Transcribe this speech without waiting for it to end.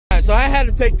Alright, so I had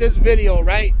to take this video,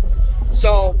 right?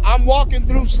 So I'm walking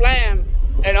through Slam,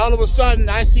 and all of a sudden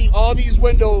I see all these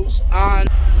windows on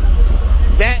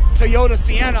that Toyota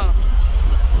Sienna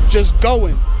just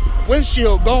going,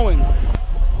 windshield going.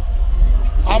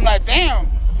 I'm like, damn,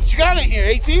 what you got in here?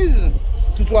 18s?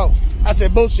 212s. I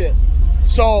said, bullshit.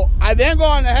 So I then go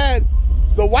on ahead.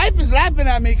 The wife is laughing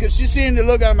at me because she's seeing the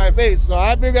look on my face. So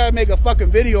I figured I'd make a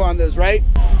fucking video on this, right?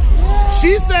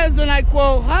 She says, and I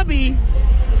quote, hubby,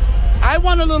 I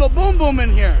want a little boom boom in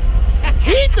here.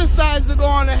 He decides to go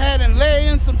on ahead and lay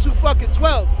in some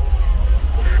 212s.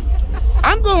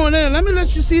 I'm going in. Let me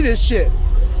let you see this shit.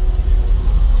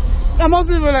 Now, most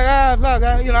people are like, ah, fuck,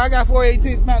 I got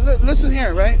 418s. Man, listen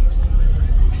here, right?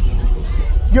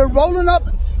 You're rolling up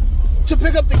to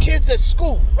pick up the kids at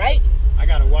school, right? I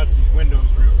gotta watch these windows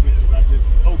real quick. If I just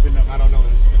open them, I don't know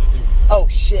what it's gonna do. Oh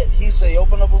shit, he say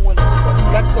open up a window.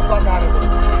 Flex the fuck out of it.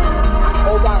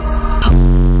 Hold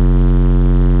on.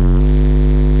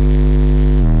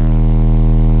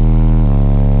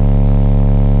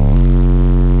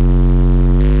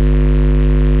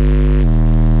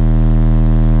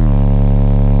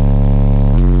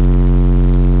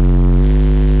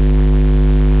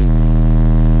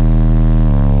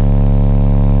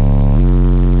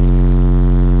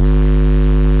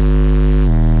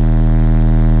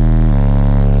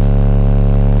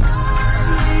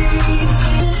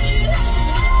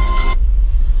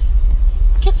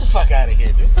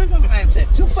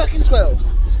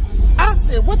 I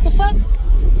said, what the fuck?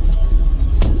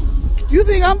 You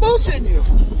think I'm bullshitting you?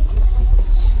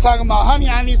 Talking about, honey,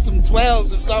 I need some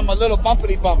 12s or something, a little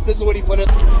bumpity bump. This is what he put in.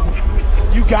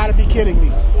 You gotta be kidding me.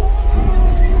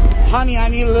 Honey, I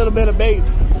need a little bit of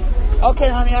bass. Okay,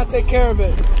 honey, I'll take care of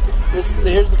it.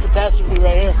 Here's the catastrophe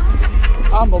right here.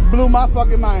 I'ma blew my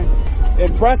fucking mind.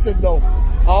 Impressive though.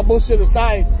 All bullshit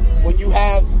aside, when you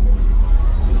have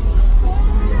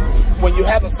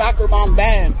a soccer mom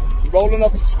band rolling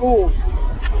up to school,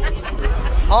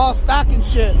 all stocking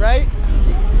shit, right?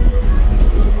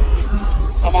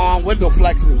 Somehow I'm window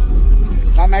flexing.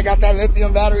 My man got that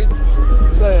lithium battery.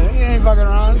 He ain't fucking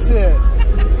around, shit.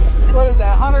 What is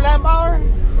that, 100 amp hour?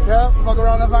 Yep, fuck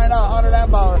around and find out, 100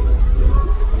 amp hour.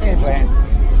 He ain't playing.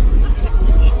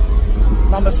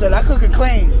 Mama said, I cook and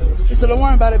clean. He said, don't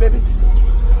worry about it, baby.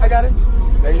 I got it.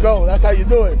 There you go, that's how you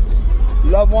do it.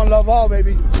 Love one, love all,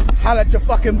 baby. Holla at your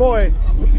fucking boy.